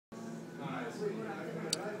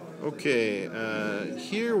Okay,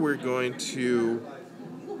 here we're going to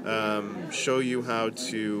show you how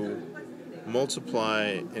to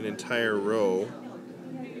multiply an entire row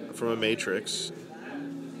from a matrix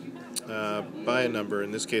by a number.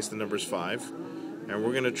 In this case, the number is 5. And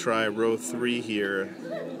we're going to try row 3 here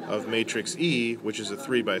of matrix E, which is a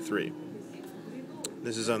 3 by 3.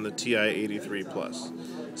 This is on the TI-83 plus.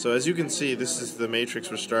 So as you can see, this is the matrix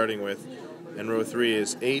we're starting with, and row 3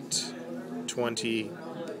 is 8, 20,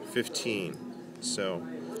 15. So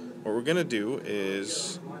what we're going to do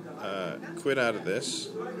is quit out of this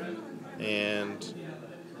and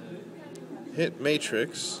hit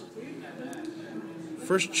matrix.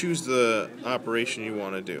 First choose the operation you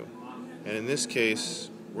want to do. And in this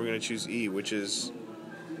case, we're going to choose E, which is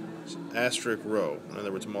asterisk row. In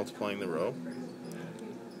other words, multiplying the row.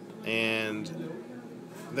 And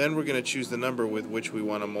then we're going to choose the number with which we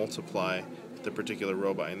want to multiply the particular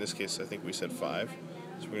row by. In this case, I think we said 5.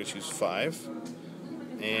 So we're going to choose 5.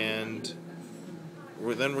 And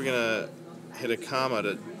then we're going to hit a comma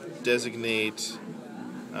to designate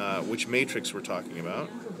which matrix we're talking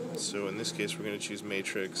about. So in this case, we're going to choose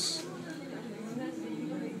matrix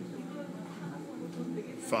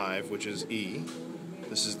 5, which is E.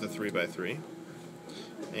 This is the 3 by 3.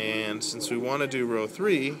 And since we want to do row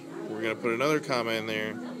 3, we're going to put another comma in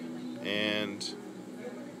there and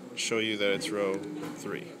show you that it's row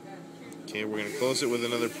 3. Okay, we're going to close it with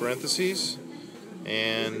another parentheses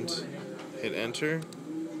and hit enter,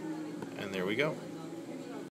 and there we go.